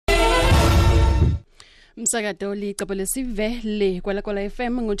Msakadoli icebo lesivele kwala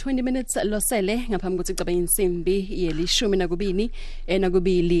FM ngo20 minutes losele ngaphambi kokuthi icebe insimbi yelishumi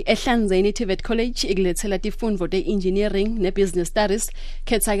nakubili ehlanzeni TVET College ikulethela tifundvo te-engineering ne-business studies.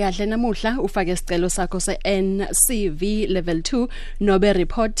 Khetha kahle namuhla ufake isicelo sakho se-NCV level 2 nobe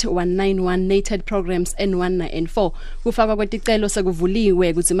report 191 nated programs N1 na N4. Kufakwa kweticelo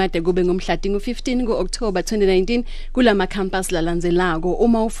sekuvuliwe kuthi made kube ngomhlati ngo-15 ku-October 2019 kulama campus lalandzelako.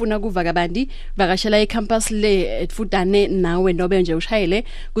 Uma ufuna kuva kabandi vakashela campus le etfutane nawe nobe nje ushayele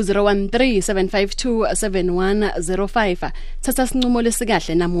ku 0137527105. Thatha sinqumo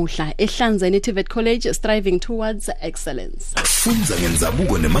lesikahle namuhla ehlanzeni TVET College, striving towards excellence. Fundza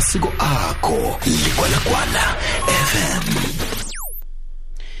ngenzabuko nemasiko akho likwala FM.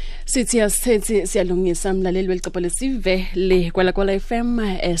 Sithi siyalungisa mlaleli welicebo lesivele kwala FM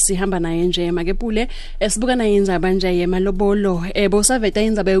sihamba naye nje make Pule sibuka naye indzaba nje yemalobolo bosaveta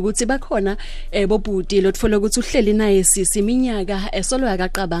indzaba yokuthi bakhona bobhuti lotfola ukuthi uhleli naye sisi iminyaka solo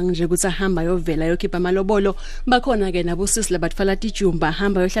yakaqabanga nje ukuthi ahamba yovela yokhipha amalobolo. Bakhona ke nabo sisi labatfala tijumba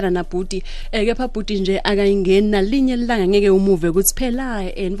hamba yohlala nabhuti kepha bhuti nje akayingena linye lilanga ngeke umuve ukuthi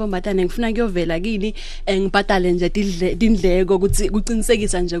phela envombatane ngifuna kuyovela kini ngibhadale nje tindleko ukuthi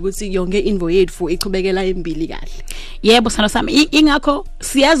kuqinisekisa nje ukuthi yonke invo yethu ichubekela embili kahle. Yebo sano sami ingakho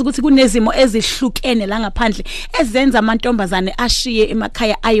siyazi ukuthi kunezimo ezihlukene la ngaphandle ezenza amantombazane ashiye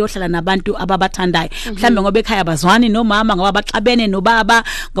emakhaya ayohlala nabantu ababathandayo. Mhlambe ngoba ekhaya bazwani nomama ngoba baxabene nobaba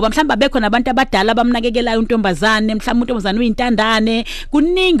ngoba mhlambe bekho nabantu abadala bamnakekelayo untombazane mhlambe untombazane uyintandane.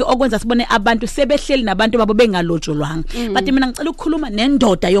 Kuningi okwenza sibone abantu sebehleli nabantu babo bengalotsholwanga. But mina ngicela ukukhuluma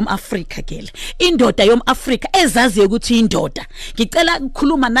nendoda yomAfrika kele. Indoda yomAfrika ezazi ukuthi indoda. Ngicela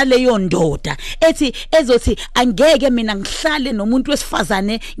ukukhuluma leyo ndoda ethi ezothi angeke mina ngihlale nomuntu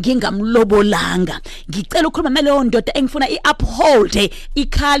wesifazane ngingamlobolanga. Ngicela ukukhuluma naleyo ndoda engifuna iuphold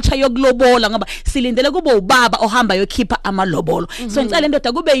iculture yokulobola ngoba silindele kube ubaba ohamba yokhipha amalobolo. So ngicela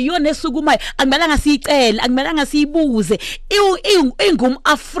indoda kube yiyona esukumayo, akumelanga siyicela, akumelanga siyibuze.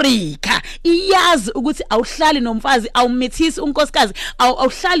 IngumAfrika iyazi ukuthi awuhlali nomfazi, awumithisi unkosikazi,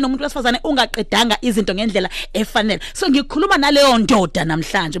 awuhlali nomuntu wesifazane ungaqedanga izinto ngendlela efanele. So ngikhuluma naleyo ndoda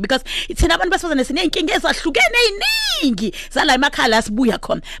namhlanje because ithina abantu besifazane sineyinkinga ezahlukene eziningi zala emakhaya la sibuya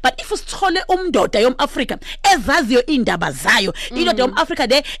khona. But if usithole umndoda yomAfrika ezaziyo indaba zayo, indoda yomAfrika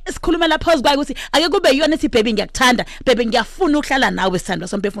le esikhuluma lapha phezulu kwayo ukuthi ake kube yiyona ethi baby ngiyakuthanda, baby ngiyafuna ukuhlala nawe sithandwa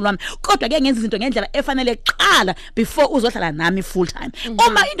somphefumulo wami, kodwa ke ngenza izinto ngendlela efanele kuqala before uzohlala nami full time.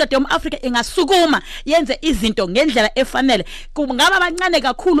 Uma indoda yomAfrika ingasukuma yenze izinto ngendlela efanele, kungaba abancane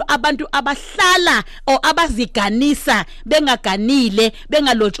kakhulu abantu abahlala o abaziganisa bengaganile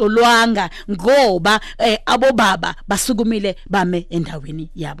bengalotsholwanga ngoba abobaba basukumile bame endaweni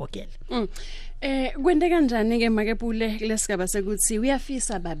yabo kele. Kwende kanjani ke make Pule lesigaba sekuthi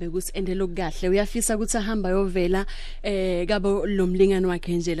uyafisa babe ukuthi endelo kahle, uyafisa ukuthi ahamba yovela kabo lomlingani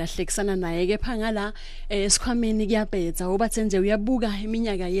wakhe nje lahlekisana naye ke phangala esikhwameni kuyabhetha obathe nje uyabuka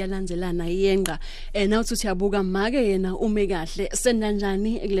iminyaka iyalandzelana iyenqa nawuthi uyabuka make yena ume kahle senda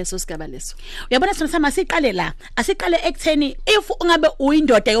njani kuleso sigaba leso. Uyabona sona sama siqale la, asiqale ekutheni if ungabe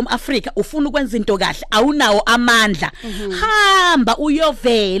uyindoda yomAfrika ufuna ukwenza into kahle awunawo amandla, hamba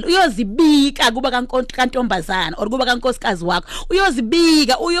uyovela uyozibika kuba kantombazana or kuba kankosikazi wakho,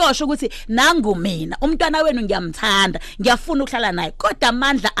 uyozibika uyosho ukuthi nangu mina umntwana wenu ngiyamthanda, ngiyafuna ukuhlala naye kodwa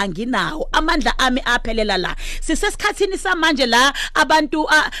amandla anginawo, amandla ami aphelela la. Sisesikhathini samanje la abantu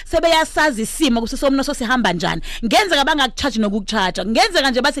sebeyasazi isimo kusomnoso sihamba njani, ngenzeka bangakucharge nokukucharge,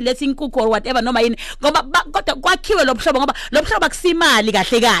 ngenzeka nje bathi let's inkukhu or whatever noma yini ngoba kodwa kwakhiwe lobhlobo ngoba lobhlobo akusimali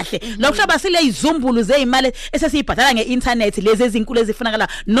kahle lobhlobo sile izumbulu zeimali esesiyibhadala ngeinternet lezi ezinkulu ezifunakala.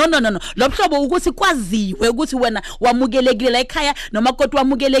 No lobhlobo ukuthi kwaziwe ukuthi wena wamukelekile la ekhaya noma kodwa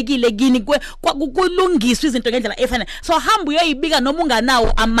wamukelekile kini kulungiswa izinto ngendlela efanele. So hamba uyoyibika noma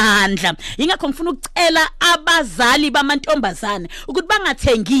unganawo amandla. Ingakho ngifuna ukucela abazali bamantombazane ukuthi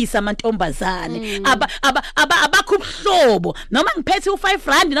bangathengisa amantombazane abakho ubuhlobo noma ngiphethe u5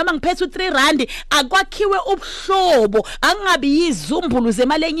 rand noma ngiphethe u3 rand akwakhiwe ubuhlobo, angabi yizumbulu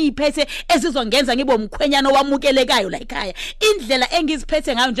zemali engiyiphethe ezizongenza ngibe umkhwenyana owamukelekayo la ekhaya. Indlela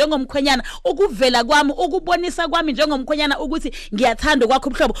engiziphethe ngayo njengomkhwenyana ukuvela kwami ukubonisa kwami njengomkhwenyana ukuthi ngiyathanda kwakho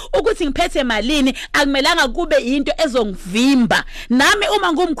ubuhlobo ukuthi ngiphethe malini akumelanga kube into ezongivimba. Nami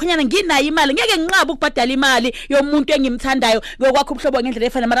uma ngumkhwenyana nginayo imali ngeke nginqabe ukubhadala imali yomuntu engimthandayo ngokwakho ubuhlobo ngendlela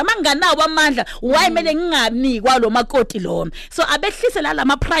efanele, mara manganawo amandla wayimele nginganikwa lo makoti lo. So abehlise la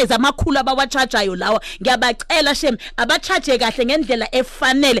lama price amakhulu abawachargeayo lawa, ngiyabacela shem abacharge kahle ngendlela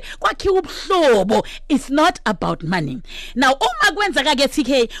efanele. Kwakhiwa ubuhlobo, it's not about money. Now uma kwenzeka ke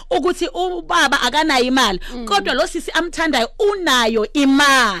TK ukuthi ubaba akanayo imali kodwa lo sisi amthandayo unayo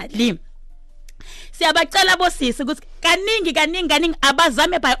imali, siyabacela bosisi ukuthi kaningi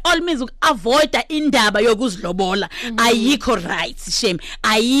abazame by all means ukuavoida indaba yokuzilobola ayikho right shame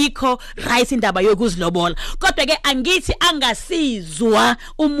ayikho right indaba yokuzilobola kodwa ke angithi angasizwa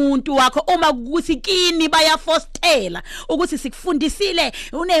umuntu wakho uma ukuthi kini bayafostela ukuthi sikufundisile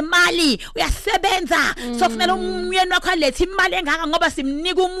unemali uyasebenza sofunela umyeni wakho alethe imali engaka ngoba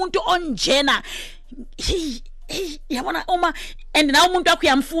simnika umuntu onjena yabona uma and nawo umuntu wakho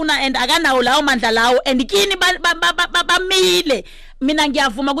uyamfuna and akanawo lawo mandla lawo and kini bamile mina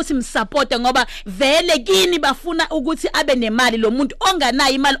ngiyavuma ukuthi msupport ngoba vele kini bafuna ukuthi abe nemali lo muntu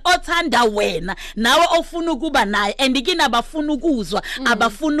onganayo imali othanda wena nawe ofuna ukuba naye and kini abafuna ukuzwa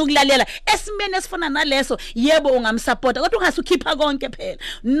abafuna ukulalela esimene esifana naleso yebo ungamsupport kodwa ungasukhipha konke phela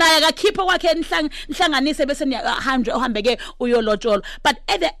naye akakhipha kwakhe inhlanganise bese uhambe ke uyolotsholwa but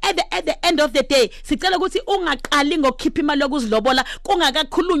at the end of the day sicela ukuthi ungaqali ngokukhipha imali yokuzilobola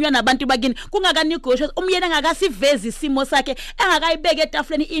kungakakhulunywa nabantu bakini kungakanegotiate umyeni engakasivezi isimo sakhe ayibeke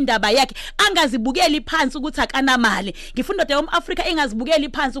etafuleni indaba yakhe angazibukeli phansi ukuthi akanamali ngifuna indoda yomAfrika ingazibukeli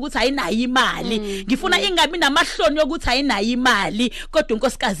phansi ukuthi ayinayo imali ngifuna ingabi namahloni yokuthi ayinayo imali kodwa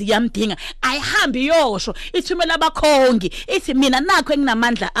unkosikazi yamdinga ayihambi yosho ithumela abakhongi ithi mina nakho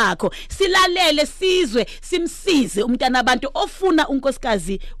enginamandla akho silalele sizwe simsize umntana abantu ofuna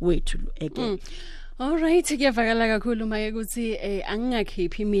unkosikazi wethu again Alright kuyavakala kakhulu maye ukuthi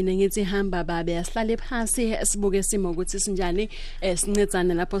angingakhiphi mina ngithi hamba babe asihlale phansi sibuke simo ukuthi sinjani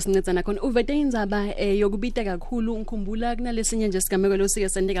sincetsana lapho sincetsana khona uvete indzaba yokubita kakhulu ngikhumbula kunalesinye nje sigameko losike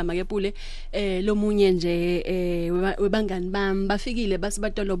sendeka makepule lo munye nje webangani bami bafikile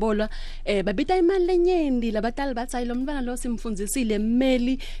basibatolobolwa babita imali lenyenti labatali bathi hayi lo mntwana lo simfundzisile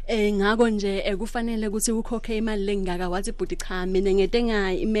mmeli ngako nje kufanele ukuthi ukhokhe imali lengaka wathi bhuti cha mina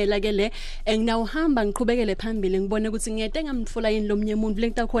ngetenga imela ke le nginawo ngiqhubekele phambili ngibone ukuthi ngiyete ngamtfola yini lomnye umuntu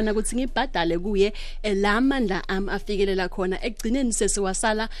lengita khona ukuthi ngibhadale kuye lamandla afikelela khona egcineni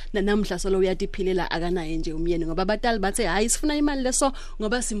sesiwasala namhla solo uyadiphilela akanaye nje umyeni ngoba abatali bathe hayi sifuna imali leso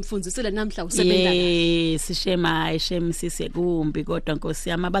ngoba simfundzisile namhla usebenza sishema sise kumbi kodwa Nkosi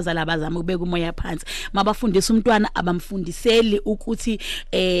yami abazali abazama ukubeka umoya phansi mabafundisa umntwana abamfundiseli ukuthi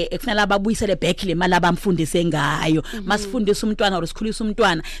kufanele ababuyisele back le mali abamfundise ngayo masifundisa umntwana or sikhulisa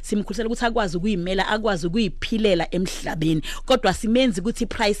umntwana simkhulisela ukuthi akwazi ukuyimela akwazi ukuyiphilela emhlabeni kodwa simenzi ukuthi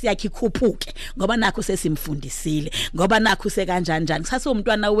price yakhe ikhuphuke ngoba nakho sesimfundisile ngoba nakho sekanjani kusase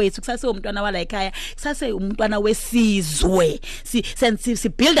umntwana wethu kusase umntwana wala ekhaya kusase umntwana wesizwe si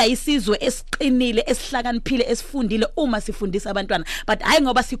builda isizwe esiqinile esihlakaniphile esifundile uma sifundisa abantwana but hayi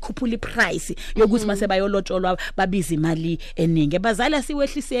ngoba sikhuphula iprice yokuthi mase bayolotsholwa babiza imali eningi bazali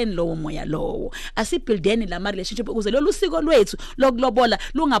siwehliseni lowo moya lowo asibuildeni la relationship ukuze lolu siko lwethu lokulobola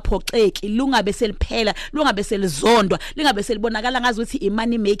lungaphoxeki lungabe seliphela lungabe selizondwa lingabe selibonakala ngazi ukuthi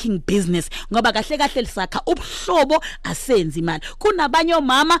i-money making business ngoba kahle lisakha ubuhlobo asenzi imali kunabanye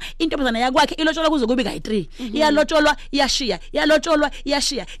omama intombazana yakwakhe ilotsholwa kuze kube kayi3 iyalotsholwa iyashiya iyalotsholwa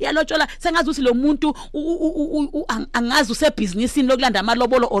iyashiya iyalotsholwa sengazi ukuthi lo muntu angazi usebusinessini lokulanda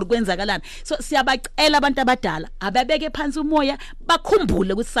amalobolo or kwenzakalana so siyabacela abantu abadala ababeke phansi umoya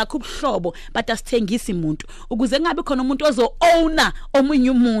bakhumbule ukuthi sakho ubuhlobo bathi asithengisi umuntu ukuze kungabe khona umuntu ozo owner omunye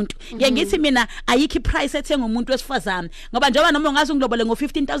umuntu ngithi mina ayikho iprice ethenga umuntu wesifazana ngoba njengoba noma ungazi ngilobole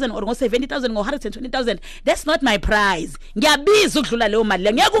ngo15,000 or ngo70,000 ngo120,000 that's not my price ngiyabiza ukudlula leyo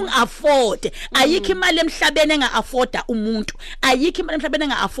mali ngeke ungiafford ayikho imali emhlabeni enga-afforda umuntu ayikho imali emhlabeni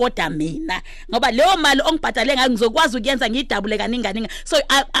enga-afforda mina ngoba leyo mali ongibhadale ngayo ngizokwazi ukuyenza ngiyidabule kaningi so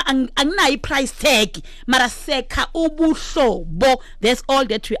anginayo iprice tag mara sekha ubuhlobo that's all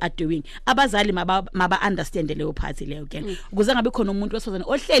that we are doing abazali maba understand leyo part leyo again ukuze ngabe khona umuntu wesifazana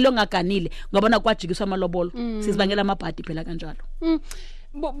ohlelo ongaganile ngabona kwajikiswa amalobolo sizibangela amabhadi phela kanjalo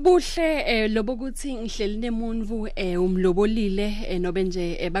buhle lobo kuthi ngihleli nemuntu umlobolile nobe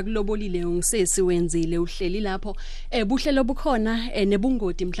nje bakulobolile ngisesi wenzile uhleli lapho buhle lobukhona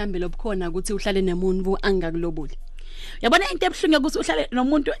nebungodi mhlambe lobukhona ukuthi uhlale nemuntu angakuloboli yabona into ebuhlungu ukuthi uhlale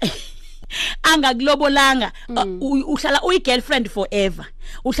nomuntu angakulobolanga uhlala uyi-girlfriend forever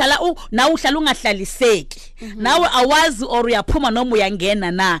uhlala nawe uhlala ungahlaliseki nawe awazi or uyaphuma noma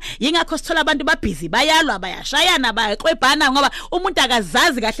uyangena na yingakho sithola abantu babhizi bayalwa bayashayana bayaxwebhana ngoba umuntu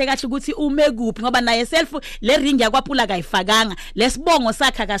akazazi kahle ukuthi ume kuphi ngoba naye self le ring yakwaPula kayifakanga lesibongo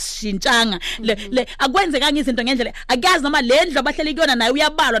sakhe akasishintshanga le akwenzekanga izinto ngendlela akazi noma le ndlu abahleli kuyona naye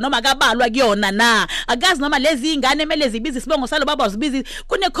uyabalwa noma akabalwa kuyona na akazi noma lezi ingane emele zibiza isibongo salo baba zibiza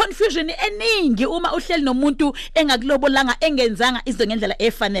kune confusion eningi uma uhleli nomuntu engakulobolanga engenzanga izinto ngendlela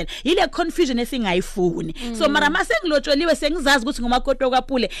efanele ile confusion esingayifuni so mara mase ngilotsholiwe sengizazi ukuthi ngumakoti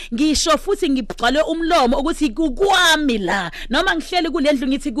kaPule ngisho futhi ngigcwale umlomo ukuthi kukwami la noma ngihleli kulendlu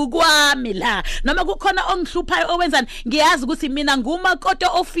ngithi kukwami la noma kukhona ongihluphayo owenzani ngiyazi ukuthi mina ngumakoti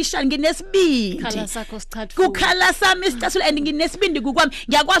official nginesibindi khala sakho sicathu kukhala sami isicathulo and nginesibindi kukwami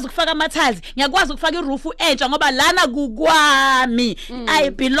ngiyakwazi ukufaka amathazi ngiyakwazi ukufaka iroofu entsha ngoba lana kukwami I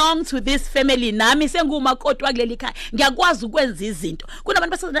belong to this family nami sengumakoti wakuleli khaya ngiyakwazi ukwenza izinto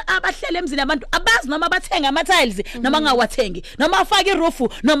kunabantu basazana abahlele emzini abantu abazi noma bathenga ama-tiles noma ngawathengi noma afake iroofu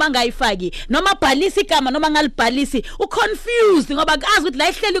noma ngayifaki noma bhalisi igama noma ngalibhalisi uconfused ngoba kazi ukuthi la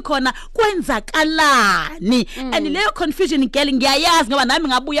ihleli khona kwenzakalani and leyo confusion girl ngiyayazi ngoba nami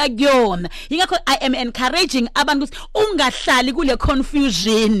ngabuya kuyona ingakho I am encouraging abantu ukuthi ungahlali kule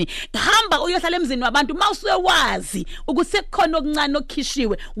confusion hamba uyohlala emzini wabantu mawusewazi ukuthi sekukhona okuncane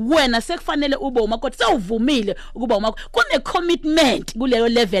okukhishiwe wena sekufanele ube umakoti sewuvumile ukuba umakoti kune commitment kuleyo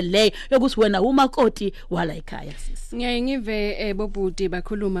level leyo yokuthi wena umakoti wala ekhaya sisi ngiyaye ngive bobudi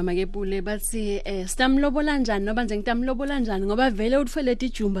bakhuluma makePule bathi sitamlobola kanjani noba nje ngitamlobola kanjani ngoba vele utfelete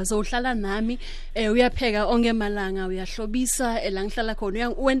ijumba sohlala nami uyapheka onke malanga uyahlobisa la ngihlala khona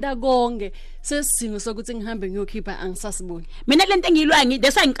wenda konke sesidingo sokuthi ngihambe ngiyokhipha angisasiboni mina lento engiyilwa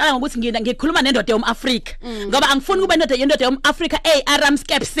ngidesa ngiqala ngokuthi ngikhuluma nendoda yomAfrika ngoba angifuni kube nendoda yomAfrika Aram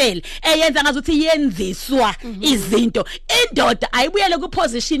Skepsel eyenza ngazuthi yenziswa izinto indoda ayibuyele ku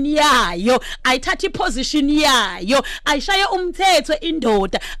position yayo ayithatha iposition yayo ayishaye umthetho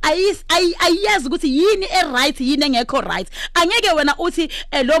indoda ayiyazi ukuthi yini eright yini engekho right angeke wena uthi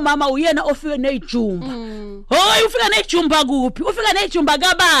lo mama uyena ofike nejumba hoyi ufika nejumba kuphi ufika nejumba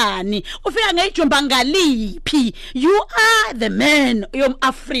kabani ufika ngejumba ngaliphi you are the man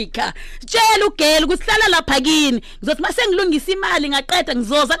yomAfrika tshela ugela ukuhlala lapha kini ngizothi mase ngilungisa imali ngaqeda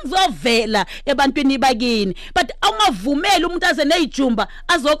ngizovela ebantwini bakini but awungavumeli umuntu aze nejumba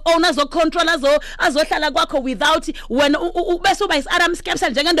azok-own azocontrol azohlala kwakho without wena bese uba is-Aram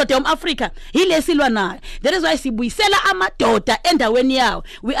Skepsel njengendoda yomAfrika yilesilwa nayo that is why sibuyisela amadoda endaweni yawo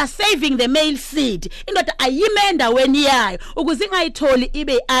we are saving the male seed indoda ayime endaweni yayo ukuze ingayitholi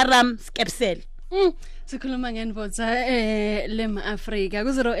ibe i-Aram Skepsel sikhuluma ngenvotsa lema-Afrika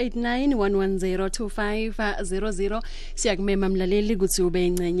ku-089 siyakumema mlaleli ukuthi ube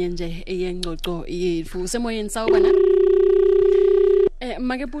ingcenye nje yengxoxo yethu usemoyeni sawubona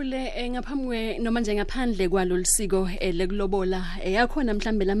makePule ngaphambi noma nje ngaphandle kwalolisiko lekulobola yakhona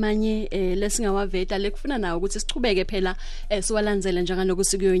mhlambe lamanye lesingawaveta lekufuna nawo ukuthi sichubeke phela siwalandzele njengaloku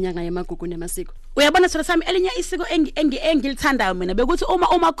sikuyinyanga yamagugu nemasiko uyabona sona sami elinye isiko engilithandayo mina bekuthi uma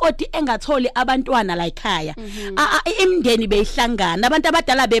umakoti engatholi abantwana la ekhaya imndeni beyihlangana abantu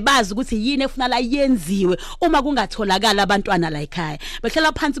abadala bebazi ukuthi yini efuna la yenziwe uma kungatholakala abantwana la ekhaya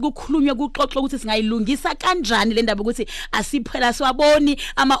behlala phansi kukhulunywe kuxoxwe ukuthi singayilungisa kanjani le ndaba ukuthi asiphela siwaboni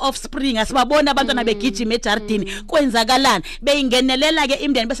ama offspring asibaboni abantwana begijima ejardini kwenzakalani beyingenelela ke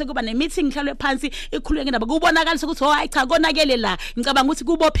imndeni bese kuba ne meeting ihlalwe phansi ikhulunywe ngendaba kubonakalisa ukuthi hayi cha konakele la ngicabanga ukuthi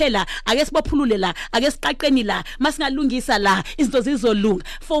kubophela ake sibophulule la ake siqaqeni la masingalungisa la izinto zizolunga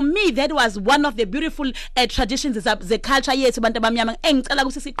for me that was one of the beautiful traditions ze culture yethu abantu abamnyama engicela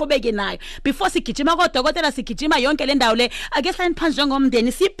ukuthi siqhubeke nayo before sigijima kodokotela sigijima yonke le ndawo le ake sihlale phansi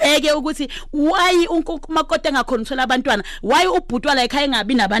njengomndeni sibheke ukuthi why umakoti engakhona uthola abantwana why ubhutwa la ekhaya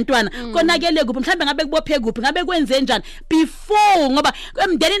engabi nabantwana konakele kuphi mhlambe ngabe kubophe kuphi ngabe kwenze njani before ngoba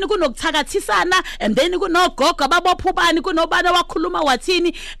emndenini kunokuthakathisana emndenini kunogogo ababophubani kunobana wakhuluma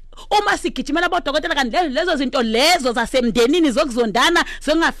wathini uma sigijimela bodokotela kanti lezo zinto lezo zasemndenini zokuzondana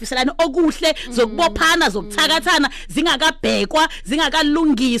zongafiselani okuhle zokubophana zokuthakathana zingakabhekwa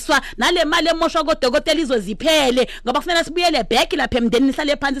zingakalungiswa nale mali emoshwa kodokotela izoziphele ngoba kufanele sibuyele back lapha emndenini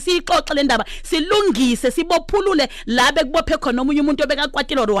sihlale phansi siyixoxe le ndaba silungise sibophulule labe kubophe khona omunye umuntu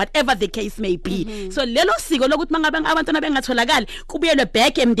obekakwatile or whatever the case may be so lelo siko lokuthi mangabe abantwana bengatholakali kubuyelwe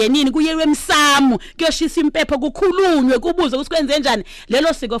back emndenini kuyelwe emsamu kuyoshisa impepho kukhulunywe kubuzwe ukuthi kwenze njani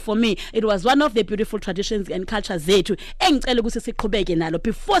lelo siko for me it was one of the beautiful traditions and cultures zethu engicela ukuthi siqhubeke nalo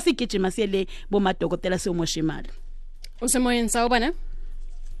before sigijima siyele bomadokotela siyomosha imali usemoyeni sawubona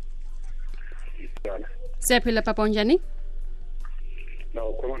siyaphila papa unjani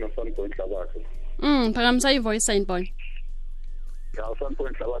khona noSunpoint Hlabathi phakamisa ivoice Sunpoint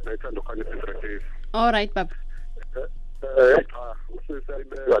Sunpoint Hlabathi ayithanda ukhanya secretary all right baba cha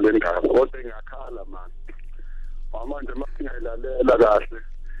usisayibeka le ndaba kodwa engakhala manje manje masingayilalela kahle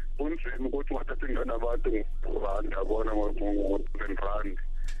kunzima ukuthi wathatha ingane abantu ngabona ngo-10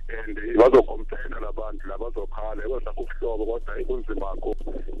 and bazokomplaina labantu labazokhala ebesakuhlobo kodwa ikunzima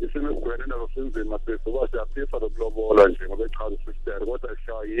kakhulu isimo esigwene nazo sinzima sisuba siyafisa lokulobola nje ngoba echaza sister kodwa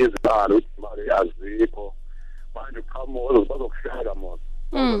sishaya yizibalo ukuthi imali azikho manje uqhamuka bazokuhleka mona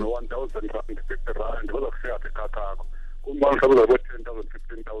no 1000 rand 50 rand bazokushaya ekhakakho uma mhlawumbe uzobe 10000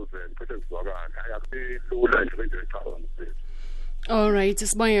 15000 futhi kuzwakala ayakulula nje into ecabanga mfethu. All right,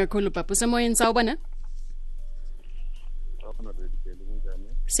 sibonge kakhulu baba. Usemoyeni sawubona? Awuna bebele kunjani?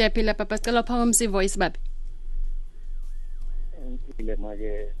 Siyaphila baba, sicela uphakamiswe ivoice babe. Ngile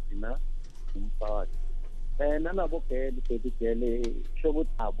make mina umphakathi nalabo bhele shobo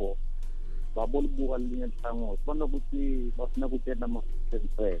thabo babolibuka linye hlangothi bona ukuthi bafuna ukutshela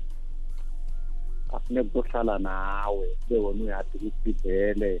ama-friends afune ukuhlala nawe bewona uyathi ukuthi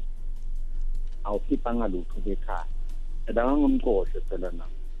bhele awukhipha ngalutho bekhaya ngangumqoshe phela na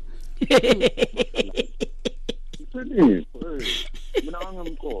mina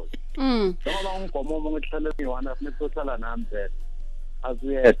ngangumqoshe ngoba ngumgomo ngihlale ngiwana afune ukuhlala nami phela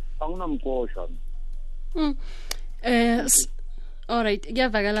azuyet anginamqosha. All right,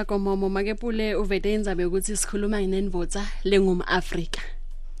 kuyavakala komomo make Pule uvede indzabe ukuthi sikhuluma ngenvotsa lengumAfrika.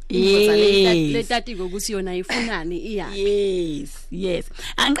 Le tati ngokuthi yona ifunani iyaphi. Yes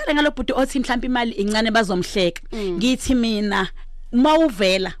angiqale ngalobhuti othi mhlawumbe imali incane bazomhleka ngithi mina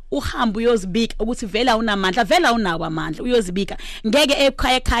mawuvela uhamba uyozibika ukuthi vela unamandla vela unawo amandla uyozibika ngeke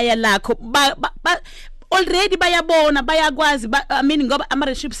ekhaya lakho already bayabona bayakwazi I mean ngoba ama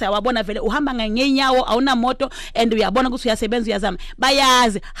relationships ayabona vele uhamba ngenyawo awuna moto and uyabona ukuthi uyasebenza uyazama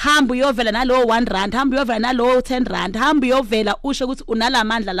bayazi hamba uyovela nalo 1 rand hamba uyovela nalo 10 rand hamba uyovela usho ukuthi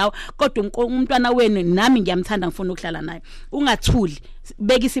unalamandla lawo kodwa umntwana wenu nami ngiyamthanda ngifuna ukuhlala naye ungathuli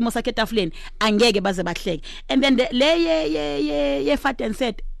beka isimo sakhe etafuleni angeke baze bahleke and then le ye fat and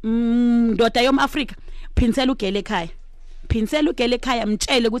said ndoda yomAfrika phinsela ugele ekhaya phinsela ugele ekhaya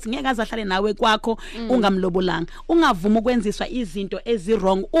mtshele ukuthi ngeke azahlale nawe kwakho ungamlobolanga ungavuma ukwenziswa izinto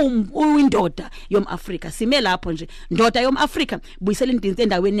ezirong uyindoda yomAfrika sime lapho nje ndoda yomAfrika buyisela indinsi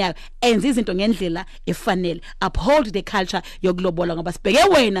endaweni yayo enza izinto ngendlela efanele uphold the culture yokulobola ngoba sibheke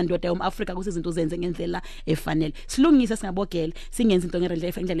wena ndoda yomAfrika ukuthi izinto zenze ngendlela efanele silungise singabogele singenza into ngendlela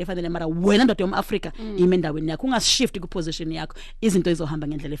efanele mara wena ndoda yomAfrika ime endaweni yakho ungashift ku position yakho izinto izohamba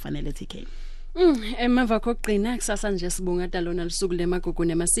ngendlela efanele TK. Emva kokuqina kusasa nje sibunga talona lisuku lemagugu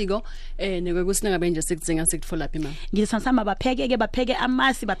nemasiko nekwekusina ngabe nje sikudzinga sikutfola phi mama ngisansama bapheke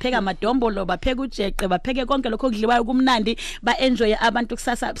amasi bapheka amadombolo bapheka ujeqe bapheke konke lokho kudliwayo kumnandi enjoy abantu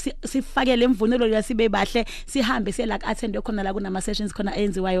kusasa sifakele imvunulo yasibe bahle sihambe siye la attend khona la kunama sessions khona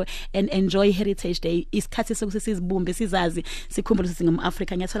enziwayo and enjoy Heritage Day isikhathi sokuthi sizibumbe sizazi sikhumbule ukuthi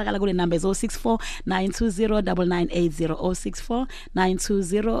ngumAfrika ngiyatholakala kule number 064 920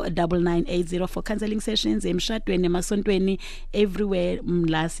 9980 for counseling sessions emshadweni emasontweni everywhere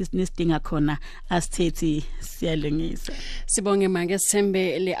la sisidinga khona asithethi siyalungisa. Sibonge manje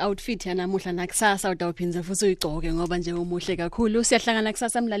sithembe le outfit yanamuhla nakusasa utawuphinza futhi uyigcoke ngoba nje umuhle kakhulu. Siyahlangana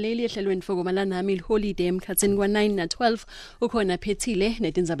kusasa mlaleli ehlelweni fokumala nami holiday emkhathini kwa9 na 12 ukhona phethile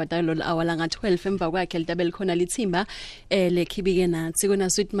netindzaba talo awala nga12 emva kwakhe litabel khona lithimba lekhibike nathi kuna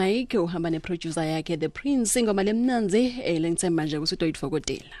Sweet Mike uhamba ne producer yakhe The Prince ingoma lemnanzi lengitsemba nje ukuthi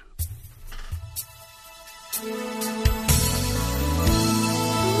utoyitfokotela.